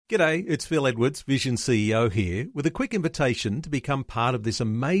G'day, it's Phil Edwards, Vision CEO here, with a quick invitation to become part of this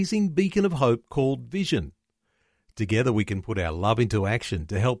amazing beacon of hope called Vision. Together we can put our love into action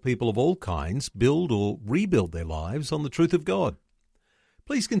to help people of all kinds build or rebuild their lives on the truth of God.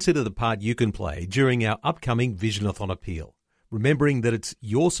 Please consider the part you can play during our upcoming Visionathon appeal, remembering that it's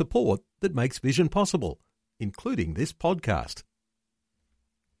your support that makes Vision possible, including this podcast.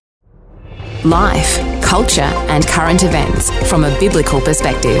 Life, culture and current events from a biblical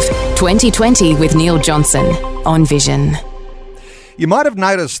perspective. 2020 with Neil Johnson on Vision. You might have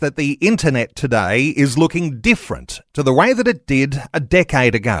noticed that the internet today is looking different to the way that it did a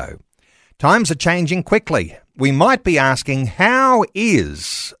decade ago. Times are changing quickly. We might be asking, how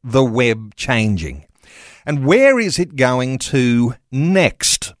is the web changing? And where is it going to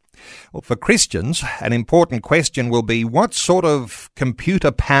next? Well, for Christians, an important question will be, what sort of computer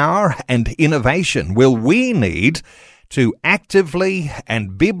power and innovation will we need to actively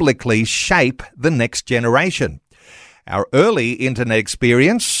and biblically shape the next generation? Our early internet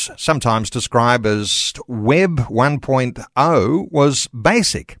experience, sometimes described as Web 1.0, was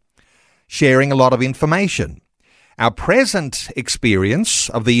basic, sharing a lot of information. Our present experience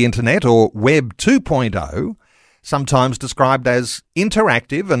of the internet, or Web 2.0, sometimes described as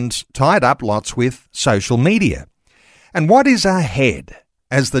interactive and tied up lots with social media. And what is ahead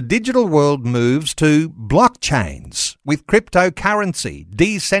as the digital world moves to blockchains with cryptocurrency,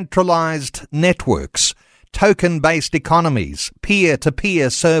 decentralized networks, token-based economies,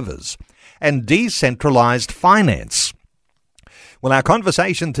 peer-to-peer servers, and decentralized finance? Well, our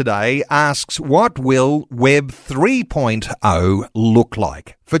conversation today asks, what will Web 3.0 look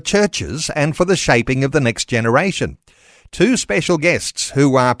like for churches and for the shaping of the next generation? Two special guests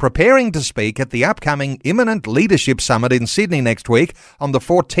who are preparing to speak at the upcoming Imminent Leadership Summit in Sydney next week on the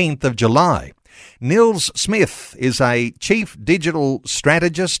 14th of July. Nils Smith is a chief digital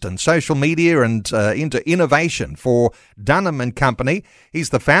strategist and social media and into innovation for Dunham & Company. He's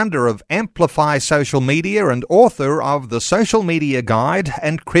the founder of Amplify Social Media and author of The Social Media Guide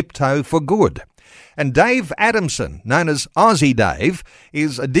and Crypto for Good. And Dave Adamson, known as Aussie Dave,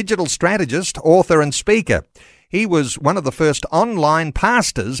 is a digital strategist, author and speaker. He was one of the first online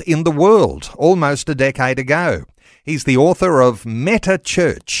pastors in the world almost a decade ago. He's the author of Meta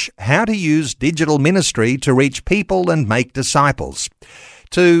Church, How to Use Digital Ministry to Reach People and Make Disciples.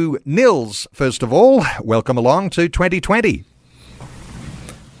 To Nils, first of all, welcome along to 2020.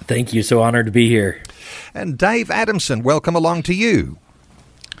 Thank you. So honored to be here. And Dave Adamson, welcome along to you.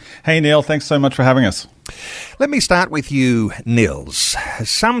 Hey, Neil. Thanks so much for having us. Let me start with you, Nils.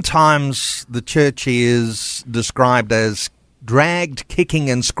 Sometimes the church is described as dragged kicking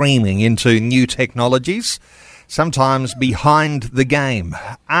and screaming into new technologies, sometimes behind the game.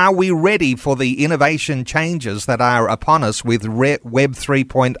 Are we ready for the innovation changes that are upon us with Web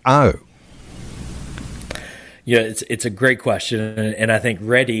 3.0? Yeah, it's a great question, and I think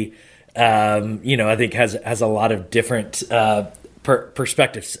ready, I think has a lot of different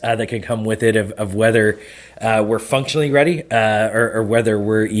perspectives that can come with it of whether we're functionally ready or whether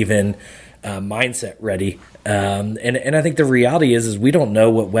we're even mindset ready. And I think the reality is we don't know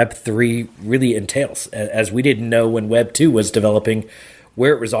what Web 3 really entails, as we didn't know when Web 2 was developing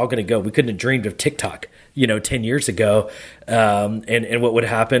where it was all going to go. We couldn't have dreamed of TikTok, 10 years ago, and what would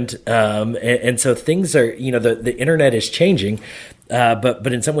have happened. And so things are, the internet is changing, but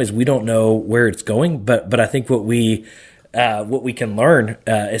in some ways we don't know where it's going. But I think what we can learn,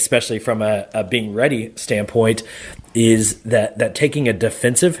 especially from a being ready standpoint, is that taking a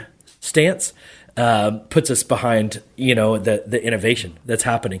defensive stance puts us behind, the innovation that's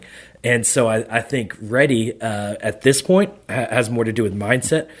happening. And so I think ready at this point has more to do with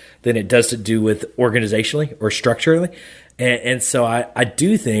mindset than it does to do with organizationally or structurally. And so I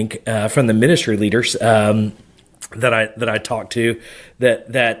do think from the ministry leaders that I talk to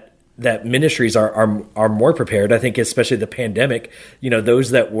that ministries are more prepared. I think especially the pandemic, those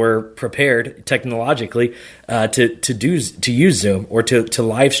that were prepared technologically to use Zoom or to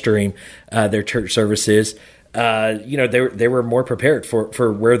live stream their church services, they were more prepared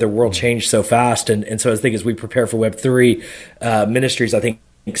for where the world changed so fast. And so I think as we prepare for Web 3, ministries, I think,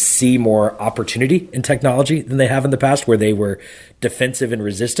 see more opportunity in technology than they have in the past, where they were defensive and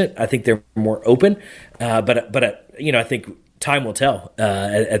resistant. I think they're more open, but I think time will tell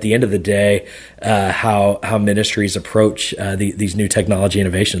at the end of the day how ministries approach these new technology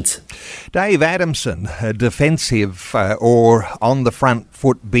innovations. Dave Adamson, defensive or on the front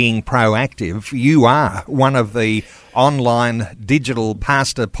foot being proactive, you are one of the online digital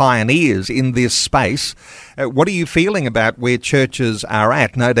pastor pioneers in this space. What are you feeling about where churches are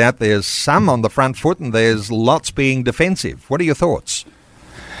at? No doubt there's some on the front foot and there's lots being defensive. What are your thoughts?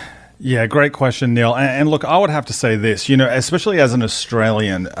 Yeah, great question, Neil. And look, I would have to say this, especially as an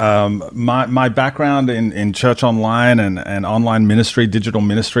Australian, my background in church online and online ministry, digital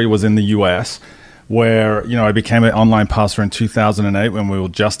ministry was in the US, where, I became an online pastor in 2008 when we were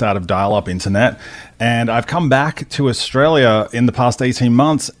just out of dial-up internet. And I've come back to Australia in the past 18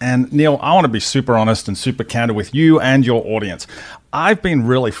 months. And Neil, I want to be super honest and super candid with you and your audience. I've been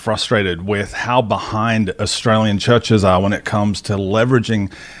really frustrated with how behind Australian churches are when it comes to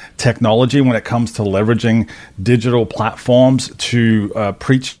leveraging technology, when it comes to leveraging digital platforms to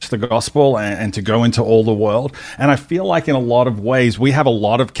preach the gospel and to go into all the world. And I feel like in a lot of ways, we have a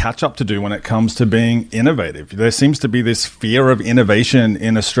lot of catch up to do when it comes to being innovative. There seems to be this fear of innovation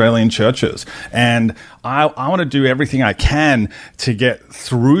in Australian churches. And I want to do everything I can to get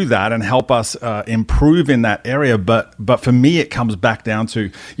through that and help us improve in that area. But for me, it comes back down to,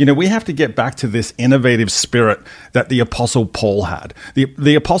 we have to get back to this innovative spirit that the Apostle Paul had.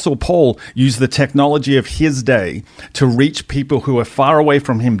 The Apostle Paul used the technology of his day to reach people who are far away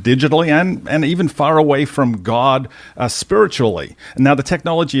from him digitally and even far away from God spiritually. And now the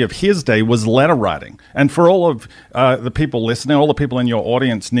technology of his day was letter writing. And for all of the people listening, all the people in your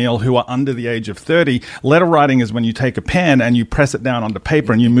audience, Neil, who are under the age of 30, letter writing is when you take a pen and you press it down onto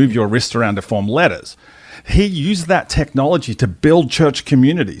paper and you move your wrist around to form letters. He used that technology to build church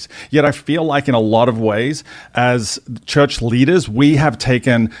communities. Yet I feel like in a lot of ways, as church leaders, we have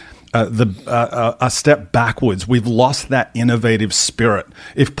taken a step backwards. We've lost that innovative spirit.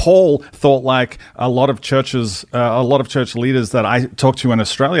 If Paul thought like a lot of church leaders that I talk to in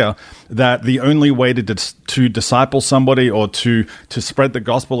Australia, that the only way to disciple somebody or to spread the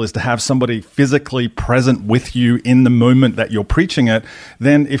gospel is to have somebody physically present with you in the moment that you're preaching it,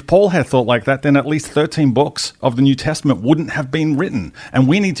 then if Paul had thought like that, then at least 13 books of the New Testament wouldn't have been written. And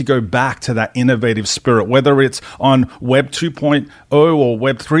we need to go back to that innovative spirit, whether it's on Web 2.0 or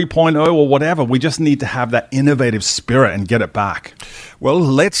Web 3.0 or whatever. We just need to have that innovative spirit and get it back. Well,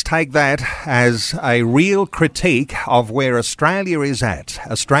 let's take that as a real critique of where Australia is at.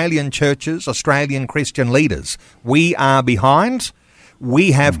 Australian churches, Australian Christian leaders. We are behind.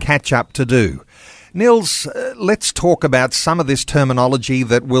 We have catch up to do. Nils, let's talk about some of this terminology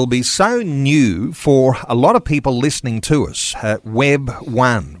that will be so new for a lot of people listening to us. Web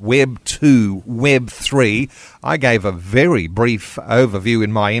 1, Web 2, Web 3. I gave a very brief overview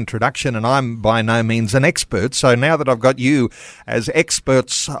in my introduction, and I'm by no means an expert. So now that I've got you as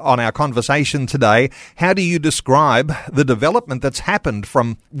experts on our conversation today, how do you describe the development that's happened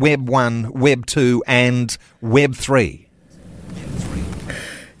from Web 1, Web 2, and Web 3?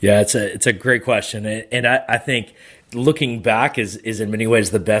 Yeah, it's a great question, and I think looking back is in many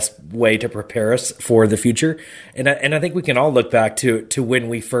ways the best way to prepare us for the future. And I think we can all look back to when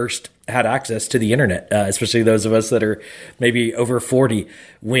we first had access to the internet, especially those of us that are maybe over 40,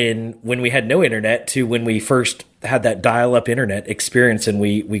 when we had no internet, to when we first had that dial-up internet experience and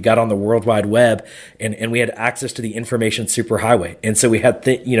we got on the World Wide Web and we had access to the information superhighway. And so we had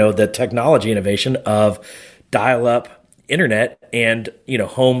the technology innovation of dial-up internet and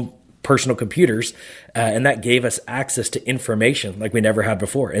home personal computers, and that gave us access to information like we never had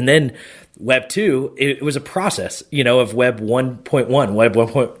before. And then Web 2, it was a process, of Web 1.1, Web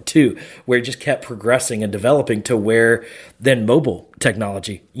 1.2, where it just kept progressing and developing to where then mobile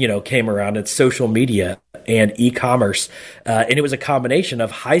technology, came around, and social media and e-commerce. And it was a combination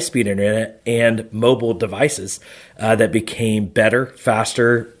of high-speed internet and mobile devices that became better,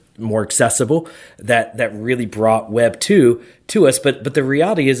 faster, more accessible, that really brought Web 2 to us. But the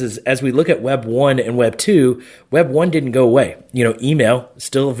reality is as we look at Web 1 and Web 2, Web 1 didn't go away. Email is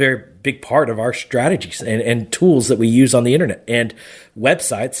still a very big part of our strategies and tools that we use on the internet. And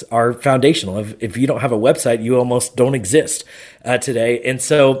websites are foundational. If you don't have a website, you almost don't exist today. And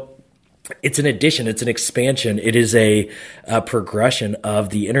so it's an addition, it's an expansion, it is a progression of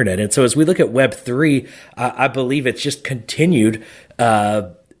the internet. And so as we look at Web 3, I believe it's just continued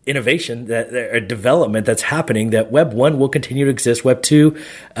innovation, that development that's happening, that Web 1 will continue to exist, Web 2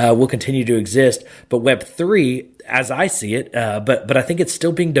 will continue to exist, but Web 3, as I see it, but I think it's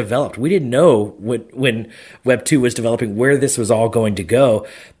still being developed. We didn't know when Web 2 was developing where this was all going to go,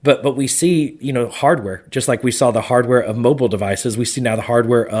 but we see, hardware, just like we saw the hardware of mobile devices, we see now the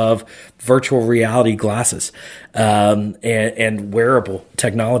hardware of virtual reality glasses, and wearable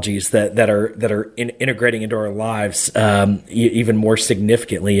technologies that are integrating into our lives, even more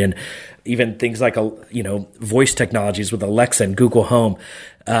significantly, and even things like voice technologies with Alexa and Google Home.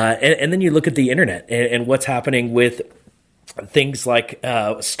 And then you look at the internet and what's happening with things like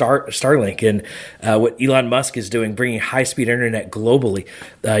Starlink and what Elon Musk is doing, bringing high-speed internet globally.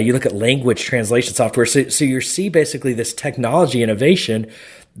 You look at language translation software. So you see basically this technology innovation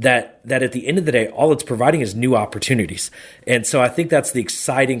that at the end of the day, all it's providing is new opportunities. And so I think that's the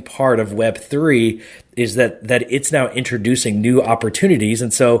exciting part of Web3 is that it's now introducing new opportunities.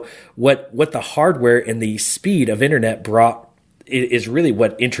 And so what the hardware and the speed of internet brought is really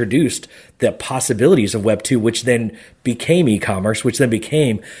what introduced the possibilities of Web 2, which then became e-commerce, which then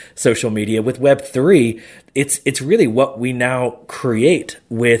became social media. With Web 3, it's really what we now create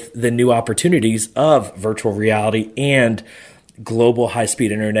with the new opportunities of virtual reality and global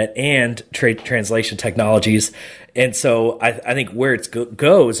high-speed internet and translation technologies. And so I think where it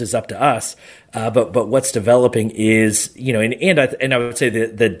goes is up to us. But what's developing is, and I would say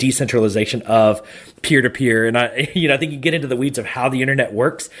the decentralization of peer-to-peer. And I think you get into the weeds of how the internet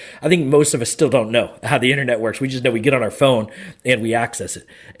works. I think most of us still don't know how the internet works. We just know we get on our phone and we access it.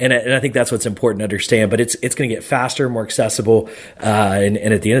 And I think that's what's important to understand. But it's going to get faster, more accessible, and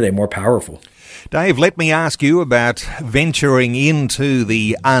at the end of the day, more powerful. Dave, let me ask you about venturing into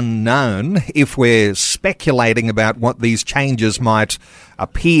the unknown. If we're speculating about what these changes might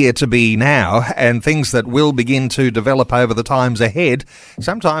appear to be now and things that will begin to develop over the times ahead,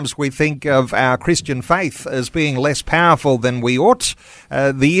 sometimes we think of our Christian faith as being less powerful than we ought.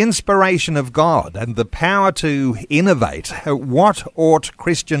 The inspiration of God and the power to innovate. What ought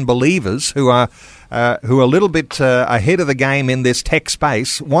Christian believers who are a little bit ahead of the game in this tech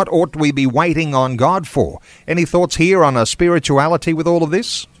space, what ought we be waiting on God for? Any thoughts here on a spirituality with all of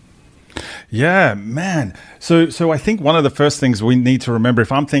this? Yeah, man. So I think one of the first things we need to remember,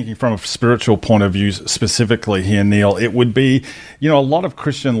 if I'm thinking from a spiritual point of view specifically here, Neil, it would be, a lot of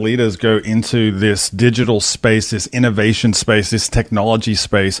Christian leaders go into this digital space, this innovation space, this technology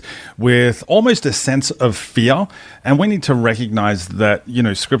space with almost a sense of fear. And we need to recognize that,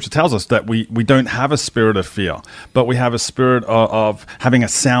 Scripture tells us that we don't have a spirit of fear, but we have a spirit of having a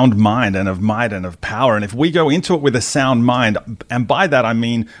sound mind and of might and of power. And if we go into it with a sound mind, and by that I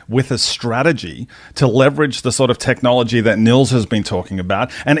mean with a strategy to leverage the sort of technology that Nils has been talking about,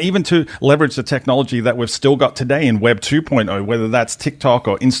 and even to leverage the technology that we've still got today in Web 2.0, whether that's TikTok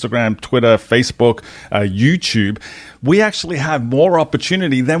or Instagram, Twitter, Facebook, YouTube, we actually have more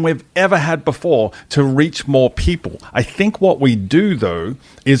opportunity than we've ever had before to reach more people. I think what we do, though,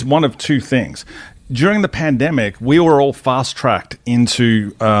 is one of two things. During the pandemic, we were all fast-tracked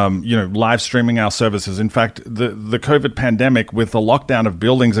into, live streaming our services. In fact, the COVID pandemic with the lockdown of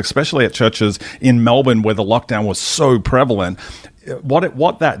buildings, especially at churches in Melbourne where the lockdown was so prevalent,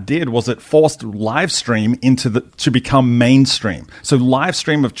 what that did was it forced live stream to become mainstream. So live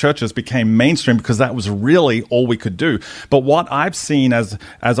stream of churches became mainstream because that was really all we could do. But what I've seen as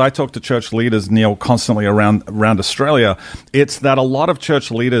I talk to church leaders, Neil, constantly around Australia, it's that a lot of church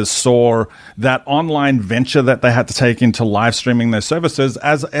leaders saw that online venture that they had to take into live streaming their services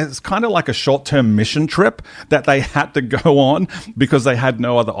as kind of like a short-term mission trip that they had to go on because they had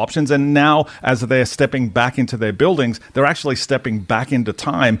no other options. And now as they're stepping back into their buildings, they're actually stepping back into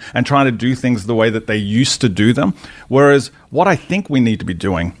time and trying to do things the way that they used to do them. Whereas what I think we need to be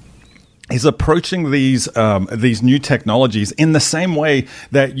doing is approaching these new technologies in the same way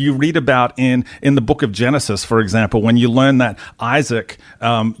that you read about in the book of Genesis, for example, when you learn that Isaac,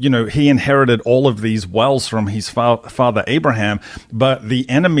 he inherited all of these wells from his father Abraham, but the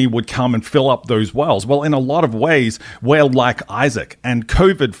enemy would come and fill up those wells. Well, in a lot of ways, we're like Isaac, and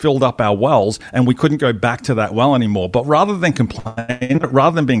COVID filled up our wells, and we couldn't go back to that well anymore. But rather than complain,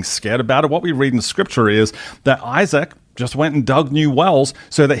 rather than being scared about it, what we read in the scripture is that Isaac just went and dug new wells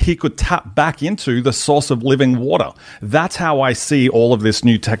so that he could tap back into the source of living water. That's how I see all of this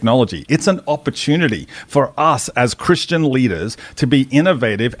new technology. It's an opportunity for us as Christian leaders to be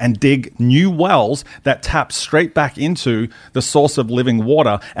innovative and dig new wells that tap straight back into the source of living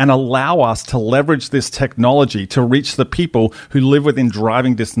water and allow us to leverage this technology to reach the people who live within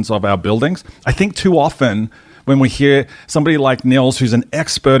driving distance of our buildings. I think too often when we hear somebody like Nils, who's an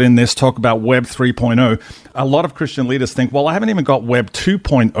expert in this, talk about Web 3.0, a lot of Christian leaders think, well, I haven't even got Web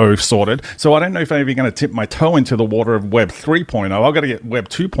 2.0 sorted, so I don't know if I'm even going to tip my toe into the water of Web 3.0. I've got to get Web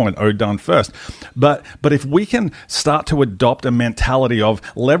 2.0 done first. But if we can start to adopt a mentality of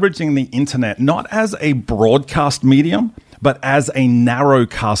leveraging the internet, not as a broadcast medium, but as a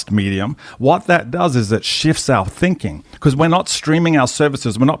narrowcast medium, what that does is it shifts our thinking, because we're not streaming our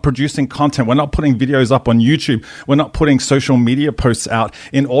services, we're not producing content, we're not putting videos up on YouTube, we're not putting social media posts out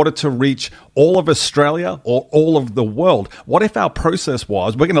in order to reach all of Australia or all of the world. What if our process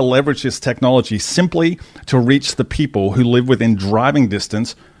was, we're going to leverage this technology simply to reach the people who live within driving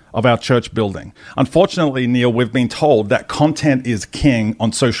distance of our church building. Unfortunately, Neil, we've been told that content is king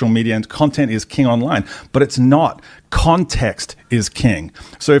on social media and content is king online, but it's not. Context is king.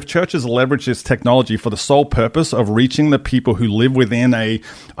 So if churches leverage this technology for the sole purpose of reaching the people who live within a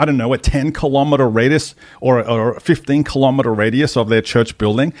 10-kilometer radius or a 15-kilometer radius of their church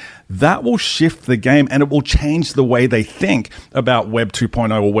building, that will shift the game and it will change the way they think about Web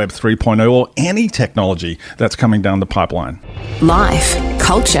 2.0 or Web 3.0 or any technology that's coming down the pipeline. Life,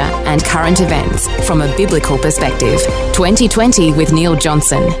 culture, and current events from a biblical perspective. 2020 with Neil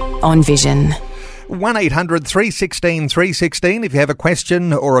Johnson on Vision. 1-800-316-316 if you have a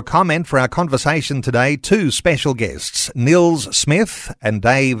question or a comment for our conversation today. Two special guests, Nils Smith and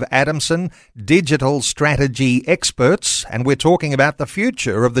Dave Adamson, digital strategy experts, and we're talking about the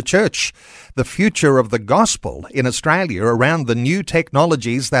future of the church, the future of the gospel in Australia around the new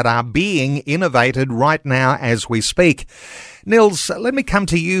technologies that are being innovated right now as we speak. Nils, let me come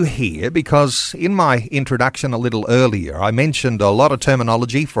to you here because in my introduction a little earlier, I mentioned a lot of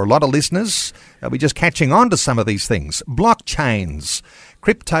terminology for a lot of listeners. We're just catching on to some of these things. Blockchains,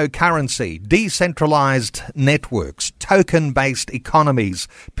 cryptocurrency, decentralized networks, token-based economies,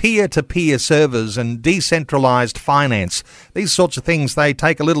 peer-to-peer servers and decentralized finance. These sorts of things, they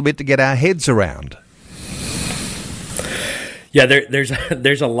take a little bit to get our heads around. Yeah,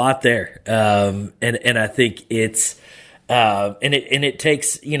 there's a lot there. And I think it's... and it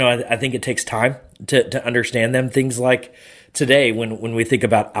takes, I think it takes time to understand them. Things like today, when we think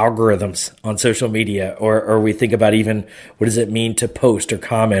about algorithms on social media, or we think about even what does it mean to post or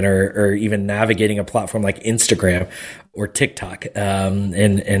comment, or even navigating a platform like Instagram or TikTok.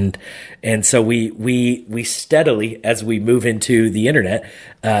 And so we steadily, as we move into the internet,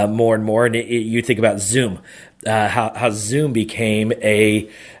 more and more, and you think about Zoom, how Zoom became a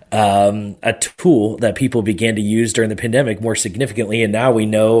tool that people began to use during the pandemic more significantly. And now we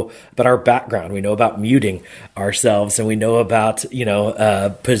know about our background. We know about muting ourselves, and we know about,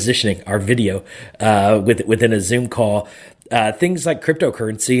 positioning our video, within a Zoom call. Things like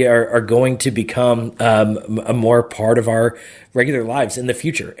cryptocurrency are going to become, a more part of our regular lives in the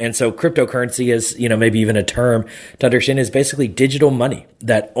future. And so cryptocurrency is, maybe even a term to understand, is basically digital money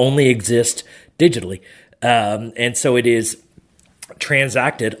that only exists digitally. And so it is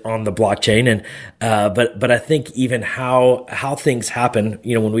transacted on the blockchain, and but I think even how things happen,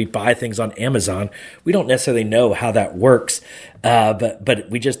 when we buy things on Amazon, we don't necessarily know how that works, but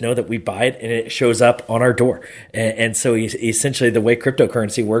we just know that we buy it and it shows up on our door. And so essentially the way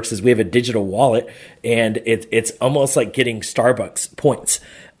cryptocurrency works is we have a digital wallet, and it's almost like getting Starbucks points.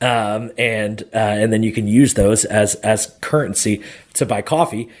 And then you can use those as currency to buy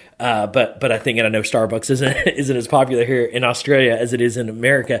coffee. But I think, and I know Starbucks isn't as popular here in Australia as it is in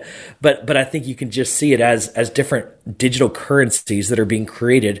America, but I think you can just see it as different digital currencies that are being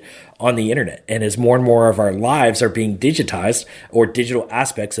created on the internet. And as more and more of our lives are being digitized, or digital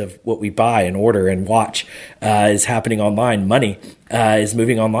aspects of what we buy and order and watch is happening online, money is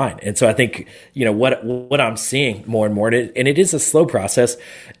moving online. And so I think, what I'm seeing more and more, and it is a slow process,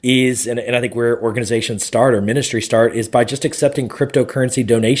 is, and I think where organizations start or ministry start, is by just accepting cryptocurrency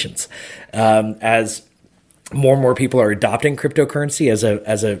donations. As more and more people are adopting cryptocurrency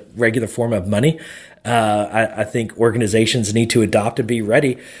as a regular form of money, I think organizations need to adopt and be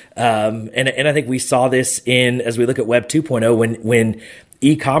ready. And I think we saw this as we look at Web 2.0, when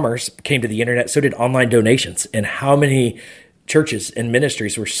e-commerce came to the internet, so did online donations. And how many churches and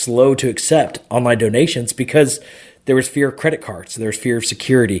ministries were slow to accept online donations because there was fear of credit cards, there was fear of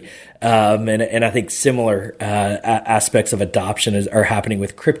security, and I think similar aspects of adoption are happening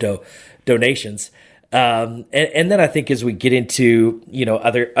with crypto donations. And then I think as we get into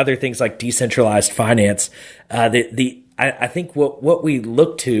other things like decentralized finance, I think what we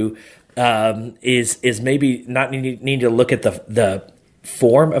look to is maybe not need to look at the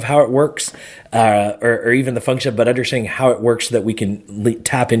form of how it works, or even the function, but understanding how it works so that we can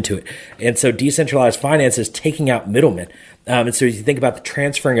tap into it. And so decentralized finance is taking out middlemen. And so as you think about the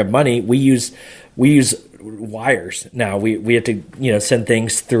transferring of money, we use wires now. We have to send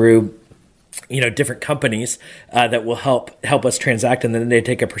things through different companies that will help us transact, and then they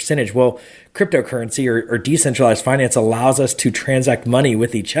take a percentage. Well, cryptocurrency or decentralized finance allows us to transact money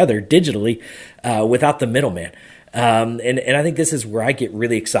with each other digitally without the middleman. And I think this is where I get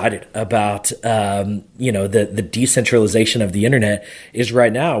really excited about, the decentralization of the internet is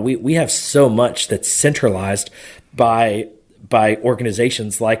right now. We have so much that's centralized by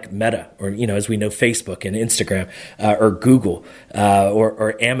organizations like Meta, or, as we know, Facebook and Instagram, or Google,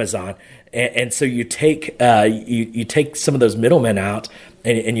 or Amazon. And so you take you take some of those middlemen out,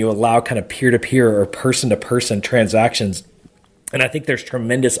 and you allow kind of peer-to-peer or person-to-person transactions And I think there's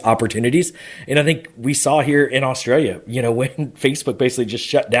tremendous opportunities. And I think we saw here in Australia, when Facebook basically just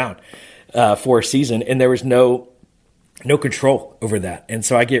shut down for a season, and there was no control over that. And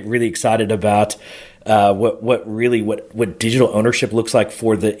so I get really excited about what digital ownership looks like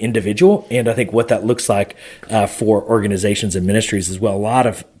for the individual, and I think what that looks like for organizations and ministries as well. A lot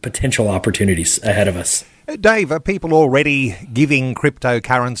of potential opportunities ahead of us. Dave, are people already giving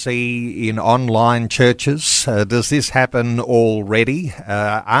cryptocurrency in online churches? Does this happen already?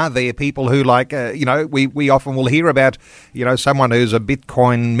 Are there people who we often will hear about, someone who's a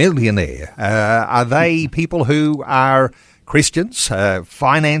Bitcoin millionaire. Are they people who are Christians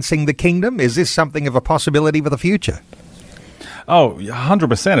financing the kingdom? Is this something of a possibility for the future? Oh,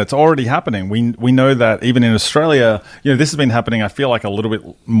 100%. It's already happening. We know that even in Australia, this has been happening, I feel like a little bit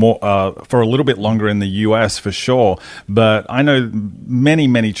more, for a little bit longer in the US for sure. But I know many,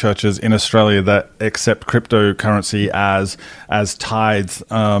 many churches in Australia that accept cryptocurrency as tithes.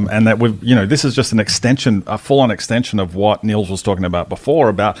 And that this is just a full-on extension of what Niels was talking about before,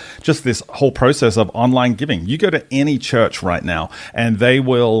 about just this whole process of online giving. You go to any church right now and they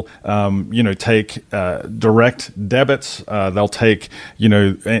will, take direct debits. They'll take,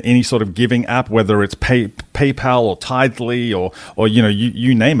 any sort of giving app, whether it's PayPal or Tithely or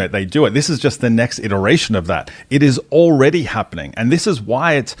you name it, they do it. This is just the next iteration of that. It is already happening. And this is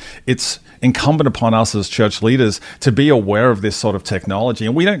why it's incumbent upon us as church leaders to be aware of this sort of technology.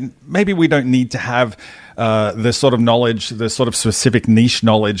 And we don't need to have the sort of knowledge, the sort of specific niche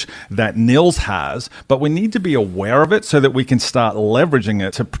knowledge that Niels has, but we need to be aware of it so that we can start leveraging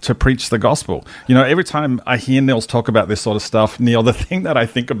it to preach the gospel. Every time I hear Niels talk about this sort of stuff, Neil, the thing that I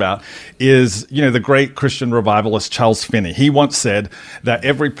think about is, the great Christian revivalist Charles Finney. He once said that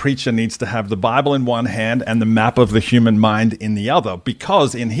every preacher needs to have the Bible in one hand and the map of the human mind in the other,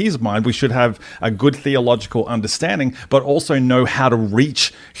 because in his mind, we should have a good theological understanding, but also know how to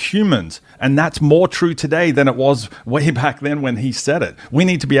reach humans. And that's more true today than it was way back then when he said it. We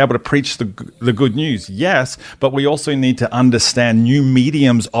need to be able to preach the good news, yes, but we also need to understand new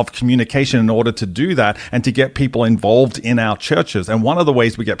mediums of communication in order to do that and to get people involved in our churches. And one of the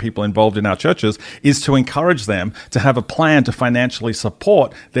ways we get people involved in our churches is to encourage them to have a plan to financially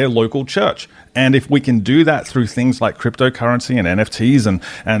support their local church. And if we can do that through things like cryptocurrency and NFTs and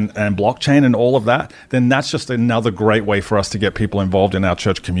blockchain and all of that, then that's just another great way for us to get people involved in our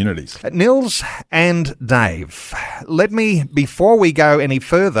church communities. Niels and Dave, let me, before we go any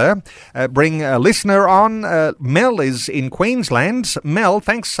further, bring a listener on. Mel is in Queensland. Mel,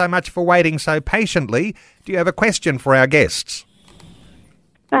 thanks so much for waiting so patiently. Do you have a question for our guests?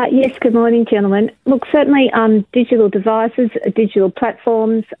 Yes, good morning, gentlemen. Look, certainly digital devices, digital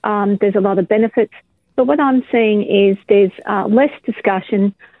platforms, there's a lot of benefits. But what I'm seeing is there's less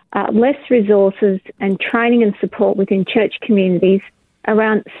discussion, less resources and training and support within church communities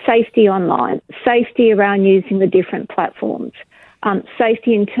around safety online, safety around using the different platforms,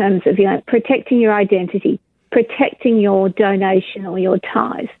 safety in terms of, protecting your identity, protecting your donation or your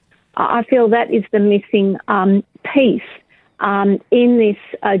tithe. I feel that is the missing piece in this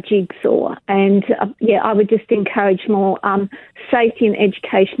jigsaw. And, I would just encourage more safety and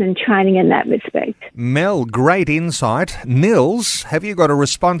education and training in that respect. Mel, great insight. Niels, have you got a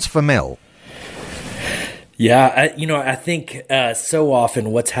response for Mel? Yeah, I think so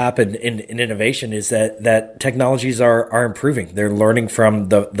often what's happened in innovation is that technologies are improving. They're learning from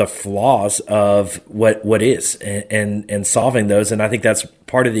the flaws of what is and solving those. And I think that's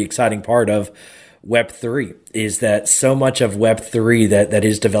part of the exciting part of Web3 is that so much of Web3 that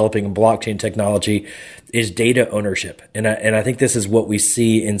is developing in blockchain technology is data ownership. And I think this is what we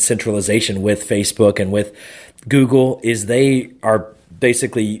see in centralization with Facebook and with Google is they are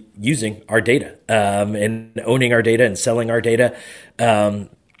basically using our data and owning our data and selling our data. And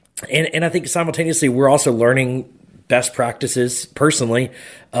I think simultaneously, we're also learning best practices personally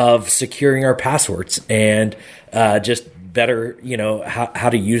of securing our passwords and just better, how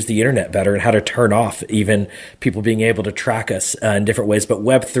to use the internet better and how to turn off even people being able to track us in different ways. But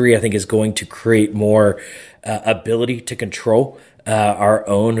Web3, I think, is going to create more ability to control our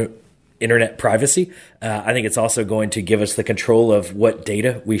own internet privacy. I think it's also going to give us the control of what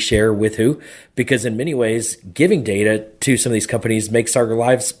data we share with who, because in many ways, giving data to some of these companies makes our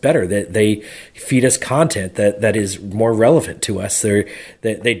lives better. That they feed us content that is more relevant to us.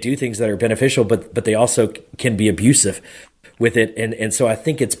 They do things that are beneficial, but they also can be abusive with it. And so I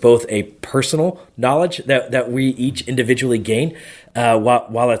think it's both a personal knowledge that we each individually gain,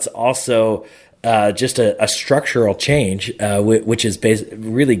 while it's also just a structural change, which is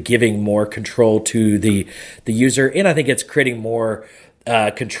really giving more control to the user. And I think it's creating more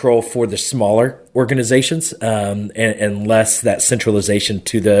control for the smaller organizations, and less that centralization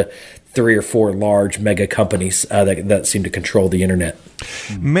to the 3 or 4 large mega companies that seem to control the internet.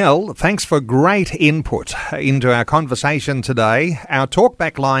 Mel, thanks for great input into our conversation today. Our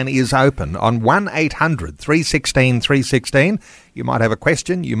talkback line is open on 1800 316 316. You might have a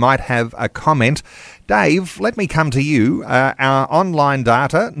question, you might have a comment. Dave, let me come to you. Our online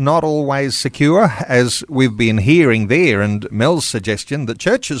data, not always secure, as we've been hearing there, and Mel's suggestion that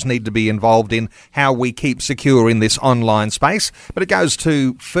churches need to be involved in how we keep secure in this online space. But it goes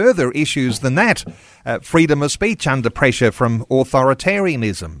to further issues than that. Freedom of speech under pressure from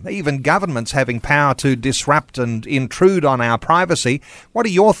authoritarianism, even governments having power to disrupt and intrude on our privacy. What are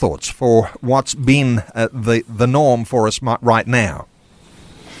your thoughts for what's been the norm for us right now?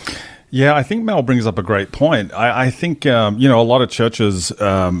 Yeah, I think Mel brings up a great point. I think, a lot of churches,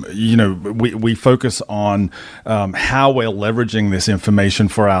 we focus on how we're leveraging this information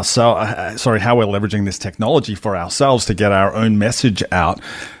for ourselves, how we're leveraging this technology for ourselves to get our own message out.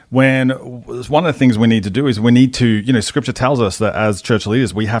 When one of the things we need to do is we need to, Scripture tells us that as church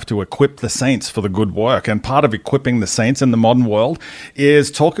leaders, we have to equip the saints for the good work. And part of equipping the saints in the modern world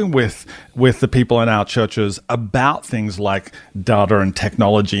is talking with the people in our churches about things like data and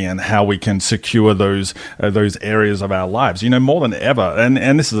technology and how we can secure those areas of our lives. More than ever.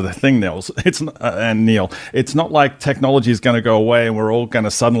 And this is the thing, Neil. It's not like technology is going to go away and we're all going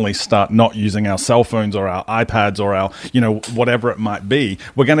to suddenly start not using our cell phones or our iPads or our, whatever it might be.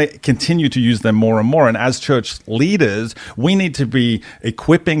 We're going to continue to use them more and more. And as church leaders, we need to be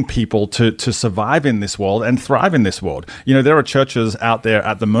equipping people to survive in this world and thrive in this world. There are churches out there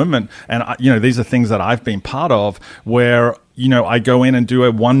at the moment, and these are things that I've been part of, where I go in and do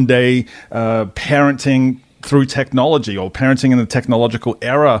a one-day parenting through technology or parenting in the technological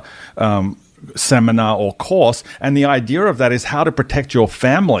era seminar or course. And the idea of that is how to protect your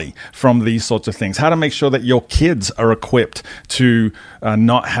family from these sorts of things, how to make sure that your kids are equipped to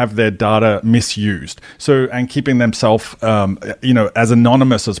not have their data misused. So, and keeping themselves, as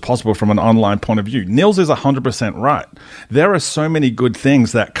anonymous as possible from an online point of view. Niels is 100% right. There are so many good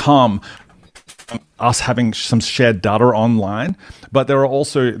things that come us having some shared data online, but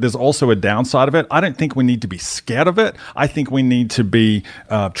there's also a downside of it. I don't think we need to be scared of it. I think we need to be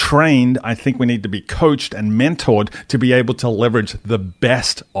trained. I think we need to be coached and mentored to be able to leverage the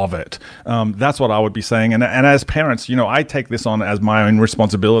best of it. That's what I would be saying. And as parents, I take this on as my own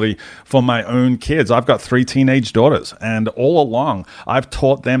responsibility for my own kids. I've got 3 teenage daughters, and all along I've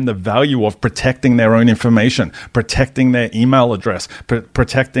taught them the value of protecting their own information, protecting their email address,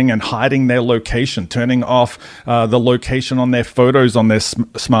 protecting and hiding their location, turning off the location on their photos on their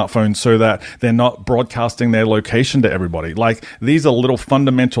smartphone so that they're not broadcasting their location to everybody. Like, these are little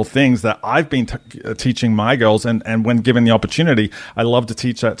fundamental things that I've been teaching my girls, and when given the opportunity, I love to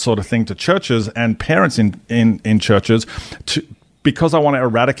teach that sort of thing to churches and parents in churches because I want to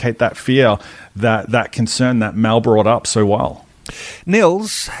eradicate that fear, that concern that Mel brought up so well.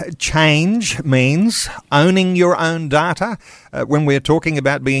 Nils, change means owning your own data. When we're talking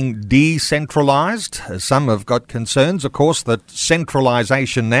about being decentralized, some have got concerns, of course, that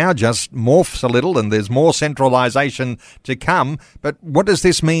centralization now just morphs a little and there's more centralization to come. But what does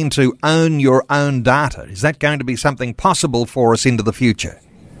this mean to own your own data? Is that going to be something possible for us into the future?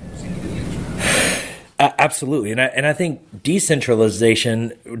 Absolutely. And I think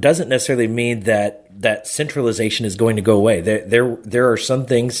decentralization doesn't necessarily mean that centralization is going to go away. There are some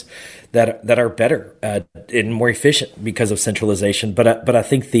things that are better and more efficient because of centralization. But I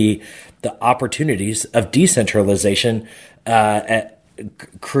think the opportunities of decentralization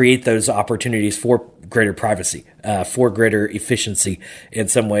create those opportunities for greater privacy, for greater efficiency in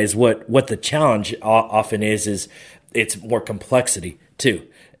some ways. What the challenge often is it's more complexity too.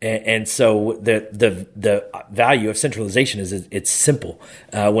 And so the value of centralization is it's simple.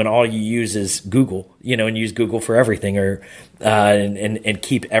 When all you use is Google, and use Google for everything, or and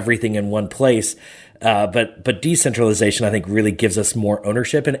keep everything in one place. But decentralization, I think, really gives us more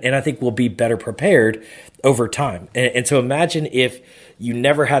ownership, and I think we'll be better prepared over time. And so imagine if you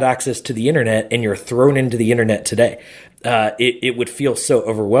never had access to the internet and you're thrown into the internet today. It would feel so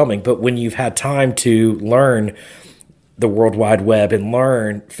overwhelming. But when you've had time to learn the World Wide Web and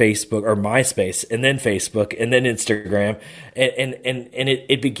learn Facebook or MySpace and then Facebook and then Instagram, and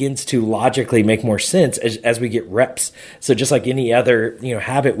it begins to logically make more sense as we get reps. So just like any other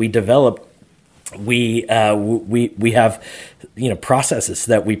habit we develop, we have processes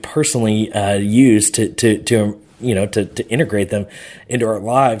that we personally use to to integrate them into our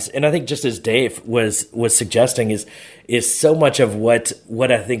lives. And I think, just as Dave was suggesting, is so much of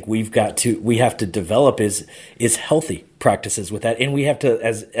what I think we have to develop is healthy practices with that. And we have to,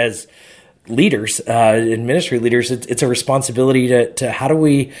 as leaders and ministry leaders, it's a responsibility to how do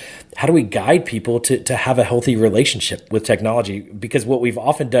we guide people to have a healthy relationship with technology? Because what we've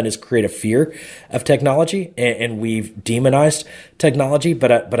often done is create a fear of technology, and we've demonized technology.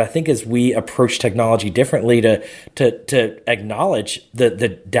 But I think as we approach technology differently, to acknowledge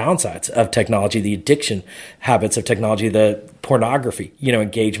the downsides of technology, the addiction habits of technology, the pornography,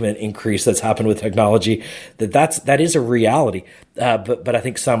 engagement increase that's happened with technology, that is a reality. But I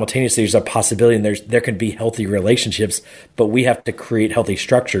think simultaneously there's a possibility, and there can be healthy relationships, but we have to create healthy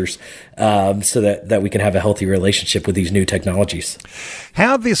structures so that we can have a healthy relationship with these new technologies.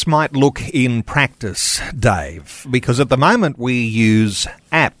 How this might look in practice, Dave, because at the moment we use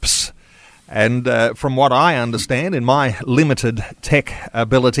apps. And from what I understand, in my limited tech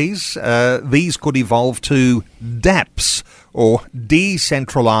abilities, these could evolve to dApps, or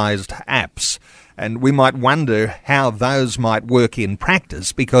decentralized apps. And we might wonder how those might work in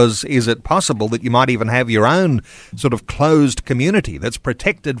practice, because is it possible that you might even have your own sort of closed community that's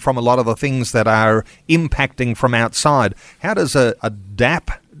protected from a lot of the things that are impacting from outside? How does a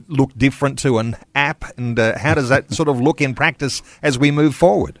dApp look different to an app, and how does that sort of look in practice as we move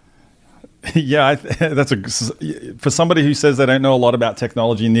forward? Yeah, for somebody who says they don't know a lot about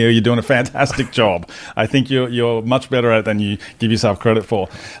technology, Neil, you're doing a fantastic job. I think you're much better at it than you give yourself credit for.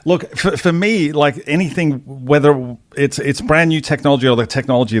 Look, for me, like anything, whether it's brand new technology or the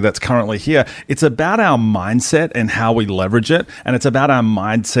technology that's currently here, it's about our mindset and how we leverage it, and it's about our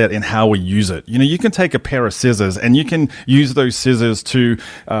mindset and how we use it. You can take a pair of scissors and you can use those scissors to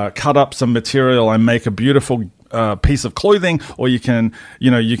cut up some material and make a beautiful piece of clothing, or you can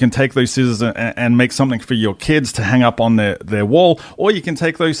take those scissors and make something for your kids to hang up on their wall, or you can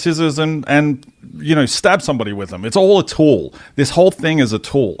take those scissors and stab somebody with them. It's all a tool. This whole thing is a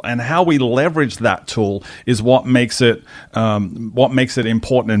tool, and how we leverage that tool is what makes it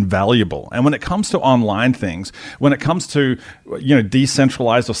important and valuable. And when it comes to online things, when it comes to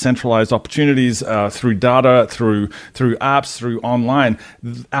decentralized or centralized opportunities through data, through apps, through online,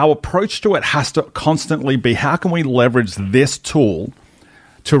 our approach to it has to constantly be, how can we leverage this tool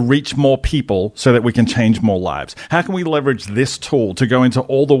to reach more people so that we can change more lives? How can we leverage this tool to go into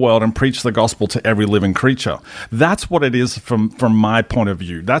all the world and preach the gospel to every living creature? That's what it is from my point of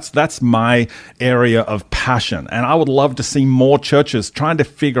view. That's my area of passion. And I would love to see more churches trying to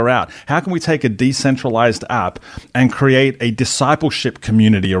figure out, how can we take a decentralized app and create a discipleship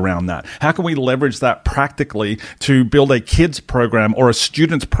community around that? How can we leverage that practically to build a kids program or a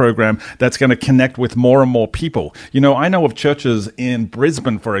students program that's going to connect with more and more people? I know of churches in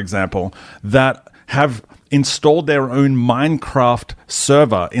Brisbane, for example, that have installed their own Minecraft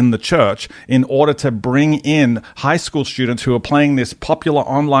server in the church in order to bring in high school students who are playing this popular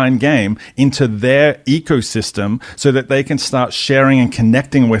online game into their ecosystem so that they can start sharing and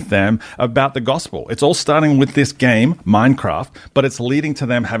connecting with them about the gospel. It's all starting with this game, Minecraft, but it's leading to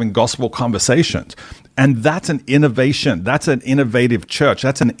them having gospel conversations. And that's an innovation. That's an innovative church.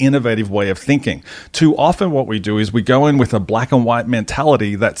 That's an innovative way of thinking. Too often what we do is we go in with a black and white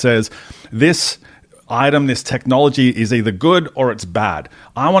mentality that says this item, this technology is either good or it's bad.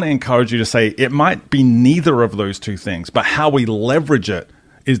 I want to encourage you to say it might be neither of those two things, but how we leverage it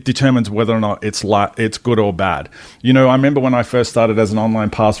determines whether or not it's good or bad. I remember when I first started as an online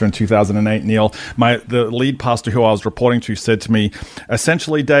pastor in 2008, Neil, the lead pastor who I was reporting to said to me,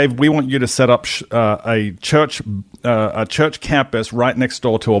 essentially, Dave, we want you to set up a church campus right next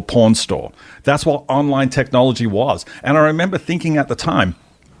door to a porn store. That's what online technology was. And I remember thinking at the time,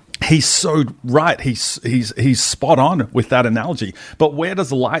 he's so right. He's spot on with that analogy. But where does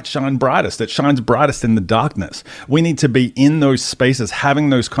the light shine brightest? It shines brightest in the darkness. We need to be in those spaces,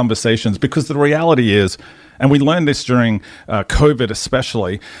 having those conversations, because the reality is, and we learned this during COVID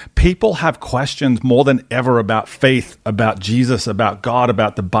especially, people have questions more than ever about faith, about Jesus, about God,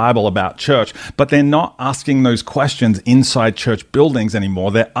 about the Bible, about church, but they're not asking those questions inside church buildings anymore.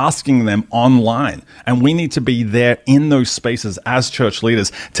 They're asking them online. And we need to be there in those spaces as church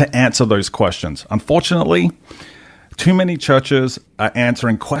leaders to answer those questions. Unfortunately, too many churches are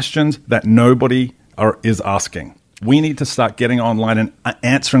answering questions that nobody is asking. We need to start getting online and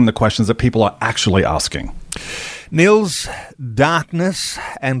answering the questions that people are actually asking. Nils, darkness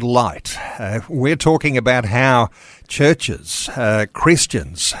and light. We're talking about how churches,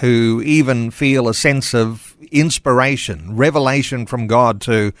 Christians who even feel a sense of inspiration, revelation from God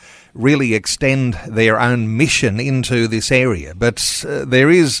to really extend their own mission into this area. But there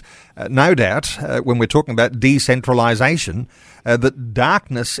is no doubt, when we're talking about decentralisation, that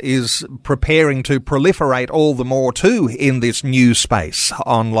darkness is preparing to proliferate all the more too in this new space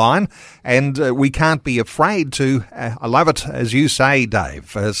online. And we can't be afraid to, I love it, as you say,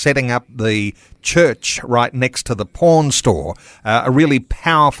 Dave, setting up the church right next to the porn store, a really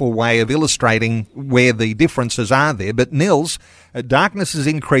powerful way of illustrating where the differences are there. But Nils, darkness is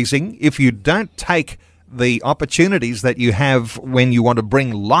increasing. If you don't take the opportunities that you have when you want to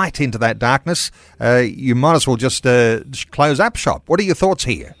bring light into that darkness, you might as well just close up shop. What are your thoughts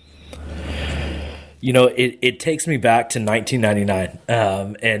here? You know, it takes me back to 1999.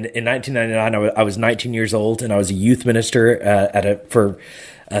 And in 1999, I was 19 years old, and I was a youth minister for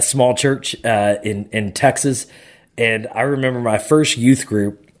a small church in Texas. And I remember my first youth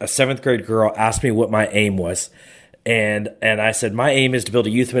group, a 7th grade girl asked me what my aim was. And I said, my aim is to build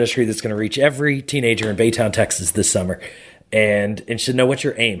a youth ministry that's going to reach every teenager in Baytown, Texas this summer. And she said, no, what's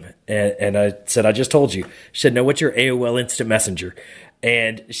your aim? And I said, I just told you. She said, no, what's your AOL Instant Messenger?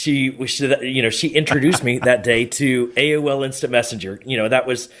 And she introduced me that day to AOL Instant Messenger. You know, that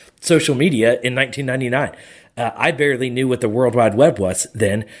was social media in 1999. I barely knew what the World Wide Web was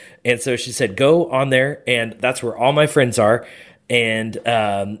then. And so she said, go on there, and that's where all my friends are. And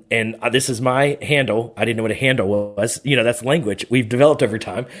this is my handle. I didn't know what a handle was. You know, that's language we've developed over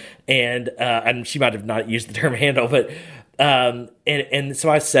time. And she might have not used the term handle, but and so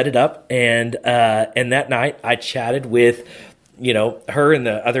I set it up. And that night I chatted with, you know, her and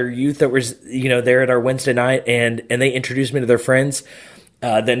the other youth that was, you know, there at our Wednesday night, and they introduced me to their friends.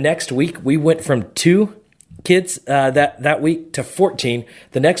 The next week we went from 2 kids that week to 14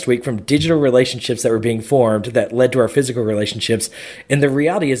 the next week, from digital relationships that were being formed that led to our physical relationships. And the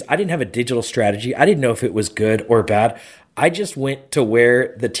reality is I didn't have a digital strategy. I didn't know if it was good or bad. I just went to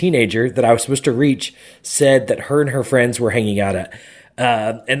where the teenager that I was supposed to reach said that her and her friends were hanging out at.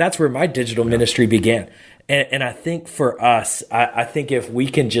 And that's where my digital ministry began. And I think for us, I think if we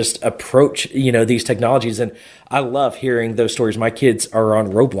can just approach, you know, these technologies, and I love hearing those stories. My kids are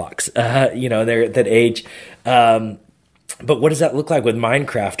on Roblox, you know, they're at that age. But what does that look like with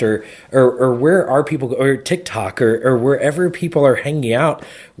Minecraft or where are people, or TikTok or wherever people are hanging out?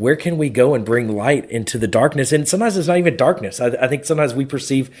 Where can we go and bring light into the darkness? And sometimes it's not even darkness. I think sometimes we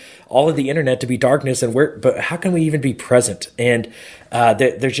perceive all of the internet to be darkness, but how can we even be present? And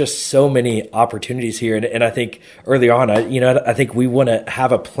there's just so many opportunities here. And I think early on, I think we want to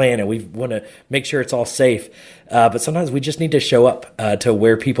have a plan, and we want to make sure it's all safe. But sometimes we just need to show up to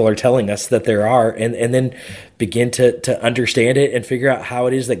where people are telling us that there are, and then begin to understand it and figure out how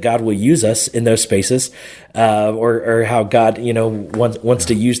it is that God will use us in those spaces, or how God, you know, wants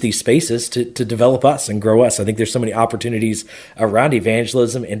to use these spaces to develop us and grow us. I think there's so many opportunities around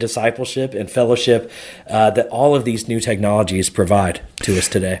evangelism and discipleship and fellowship that all of these new technologies provide to us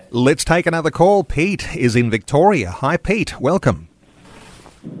today. Let's take another call. Pete is in Victoria. Hi, Pete. Welcome.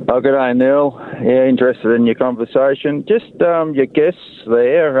 Oh, good day, Neil. Yeah, interested in your conversation. Just your guests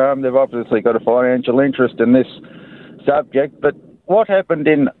there, they've obviously got a financial interest in this subject, but what happened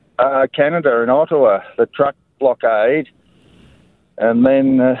in Canada, in Ottawa, the truck blockade, and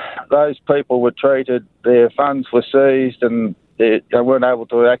then those people were treated, their funds were seized, and they weren't able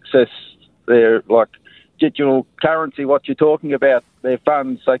to access their, like, digital currency, what you're talking about, their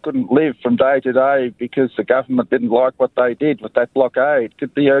funds. They couldn't live from day to day because the government didn't like what they did with that blockade.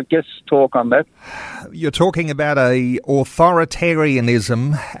 Could the guests talk on that? You're talking about a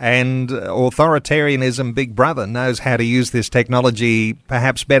authoritarianism, and authoritarianism, Big Brother knows how to use this technology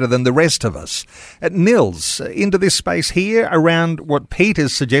perhaps better than the rest of us. Nils, into this space here around what Pete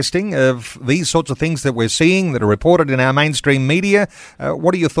is suggesting of these sorts of things that we're seeing that are reported in our mainstream media.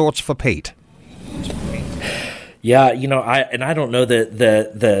 What are your thoughts for Pete? Yeah, you know, I don't know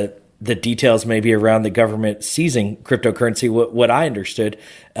the details maybe around the government seizing cryptocurrency. What I understood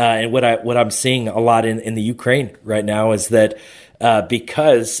and what I'm seeing a lot in the Ukraine right now is that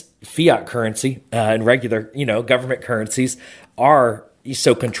because fiat currency and regular, you know, government currencies are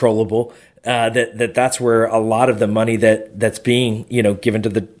so controllable, that's where a lot of the money that's being, you know, given to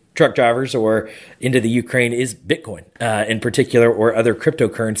the truck drivers or into the Ukraine is Bitcoin in particular, or other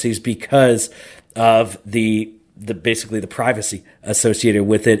cryptocurrencies, because of the basically the privacy associated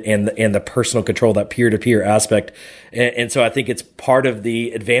with it and the personal control, that peer-to-peer aspect. And so I think it's part of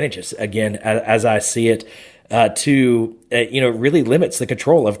the advantages, again, as I see it, to really limits the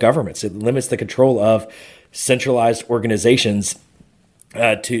control of governments. It limits the control of centralized organizations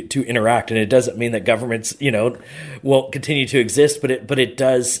to interact, and it doesn't mean that governments won't continue to exist, but it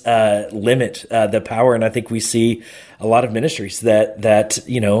does limit the power. And I think we see a lot of ministries that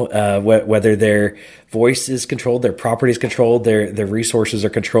whether their voice is controlled, their property is controlled, their resources are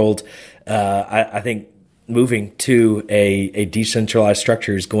controlled. I think moving to a decentralized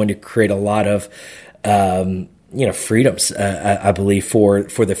structure is going to create a lot of freedoms, I believe, for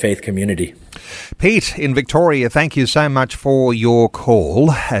the faith community. Pete in Victoria, thank you so much for your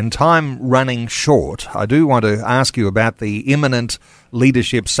call. And time running short, I do want to ask you about the imminent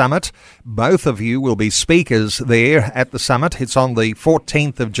Leadership Summit. Both of you will be speakers there at the summit. It's on the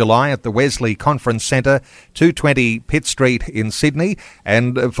 14th of July at the Wesley Conference Centre, 220 Pitt Street in Sydney.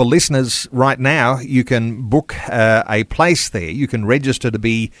 And for listeners right now, you can book a place there. You can register to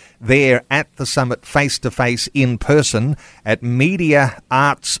be there at the summit face-to-face in person at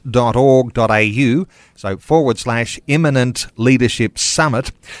mediaarts.org.au. So /imminent leadership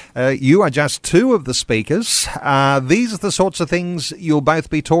summit. You are just two of the speakers. These are the sorts of things you'll both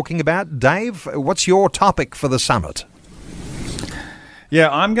be talking about. Dave, what's your topic for the summit? Yeah,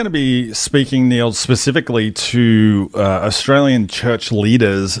 I'm going to be speaking, Neil, specifically to Australian church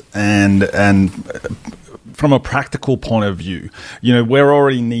leaders and from a practical point of view. We're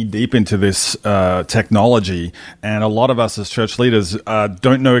already knee deep into this technology, and a lot of us as church leaders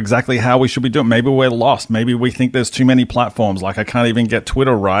don't know exactly how we should be doing. Maybe we're lost. Maybe we think there's too many platforms. Like, I can't even get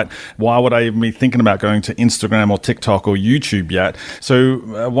Twitter right. Why would I even be thinking about going to Instagram or TikTok or YouTube yet?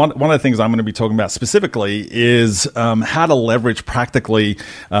 So one of the things I'm going to be talking about specifically is how to leverage practically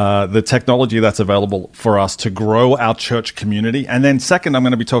the technology that's available for us to grow our church community. And then second, I'm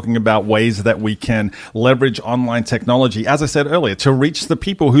going to be talking about ways that we can leverage online technology, as I said earlier, to reach the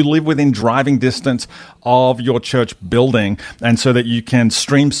people who live within driving distance of your church building, and so that you can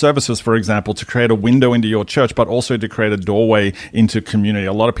stream services, for example, to create a window into your church, but also to create a doorway into community.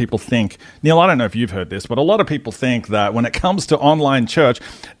 A lot of people think, Neil, I don't know if you've heard this, but a lot of people think that when it comes to online church,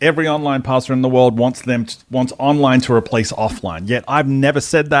 every online pastor in the world wants online to replace offline. Yet I've never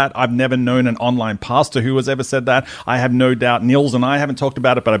said that. I've never known an online pastor who has ever said that. I have no doubt Niels and I haven't talked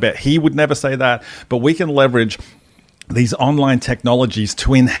about it, but I bet he would never say that. But we can leverage these online technologies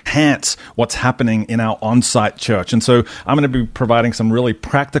to enhance what's happening in our on-site church. And so I'm going to be providing some really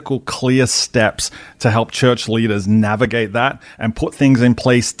practical, clear steps to help church leaders navigate that and put things in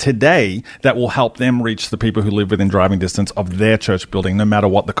place today that will help them reach the people who live within driving distance of their church building, no matter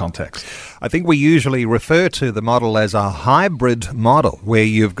what the context. I think we usually refer to the model as a hybrid model, where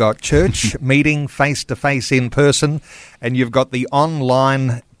you've got church meeting face-to-face in person, and you've got the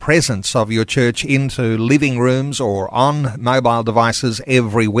online presence of your church into living rooms or on mobile devices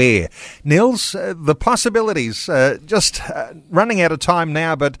everywhere. Nils, the possibilities, just running out of time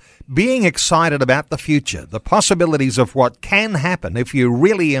now, but being excited about the future, the possibilities of what can happen if you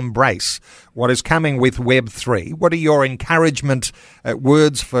really embrace what is coming with Web3. What are your encouragement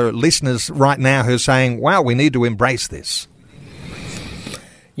words for listeners right now who are saying, wow, we need to embrace this?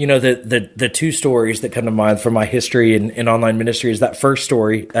 The two stories that come to mind from my history in online ministry is that first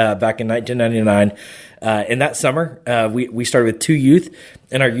story back in 1999. In that summer, we started with 2 youth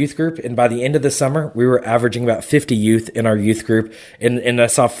in our youth group, and by the end of the summer, we were averaging about 50 youth in our youth group, and I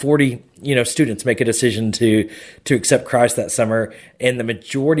saw 40 students make a decision to accept Christ that summer, and the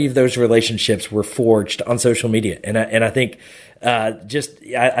majority of those relationships were forged on social media, and I think. I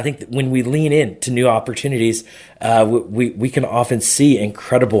think that when we lean into new opportunities, we can often see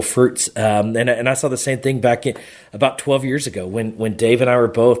incredible fruits. And I saw the same thing back in about 12 years ago when Dave and I were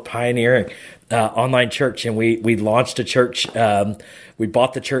both pioneering online church, and we launched a church. We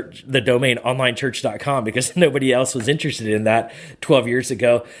bought the domain onlinechurch.com because nobody else was interested in that 12 years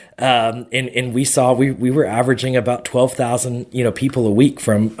ago. And we saw we were averaging about 12,000 people a week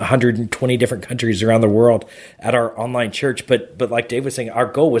from 120 different countries around the world at our online church. But like Dave was saying, our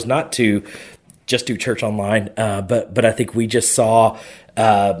goal was not to just do church online, but I think we just saw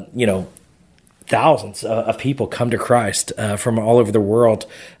thousands of people come to Christ from all over the world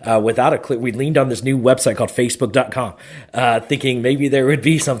without a clue. We leaned on this new website called Facebook.com, thinking maybe there would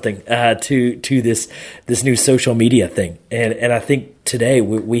be something to this new social media thing. And I think today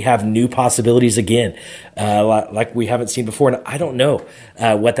we have new possibilities again, like we haven't seen before. And I don't know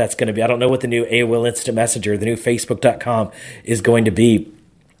what that's going to be. I don't know what the new AOL Instant Messenger, the new Facebook.com is going to be.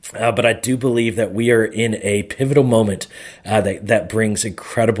 But I do believe that we are in a pivotal moment that brings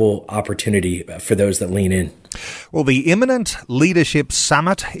incredible opportunity for those that lean in. Well, the Imminent Leadership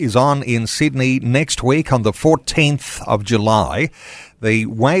Summit is on in Sydney next week on the 14th of July. the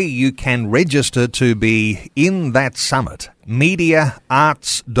way you can register to be in that summit,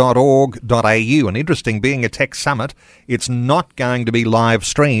 mediaarts.org.au. And interesting, being a tech summit, it's not going to be live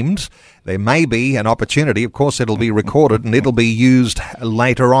streamed. There may be an opportunity, of course it'll be recorded and it'll be used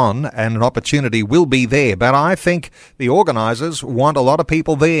later on, and an opportunity will be there. But I think the organisers want a lot of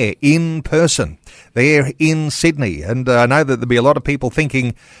people there in person. They're in Sydney, and I know that there'll be a lot of people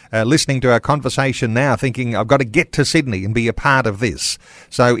thinking, listening to our conversation now, thinking I've got to get to Sydney and be a part of this.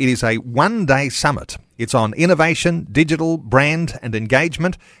 So it is a one-day summit. It's on innovation, digital, brand and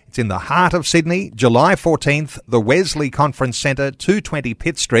engagement. It's in the heart of Sydney, July 14th, the Wesley Conference Centre, 220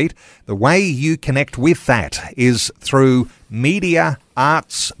 Pitt Street. The way you connect with that is through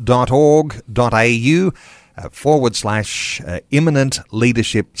mediaarts.org.au / Imminent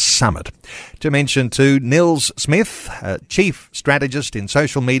Leadership Summit. To mention too, Nils Smith, Chief Strategist in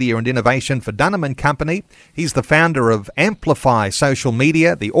Social Media and Innovation for Dunham & Company. He's the founder of Amplify Social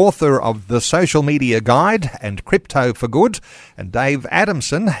Media, the author of The Social Media Guide and Crypto for Good. And Dave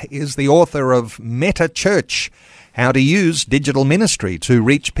Adamson is the author of Meta Church, How to Use Digital Ministry to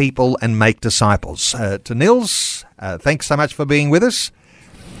Reach People and Make Disciples. To Nils, thanks so much for being with us.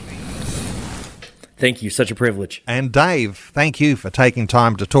 Thank you. Such a privilege. And Dave, thank you for taking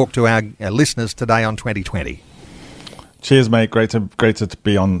time to talk to our listeners today on 2020. Cheers, mate. Great to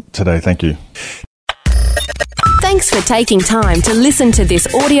be on today. Thank you. Thanks for taking time to listen to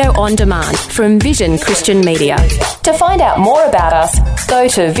this audio on demand from Vision Christian Media. To find out more about us, go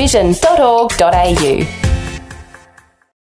to vision.org.au.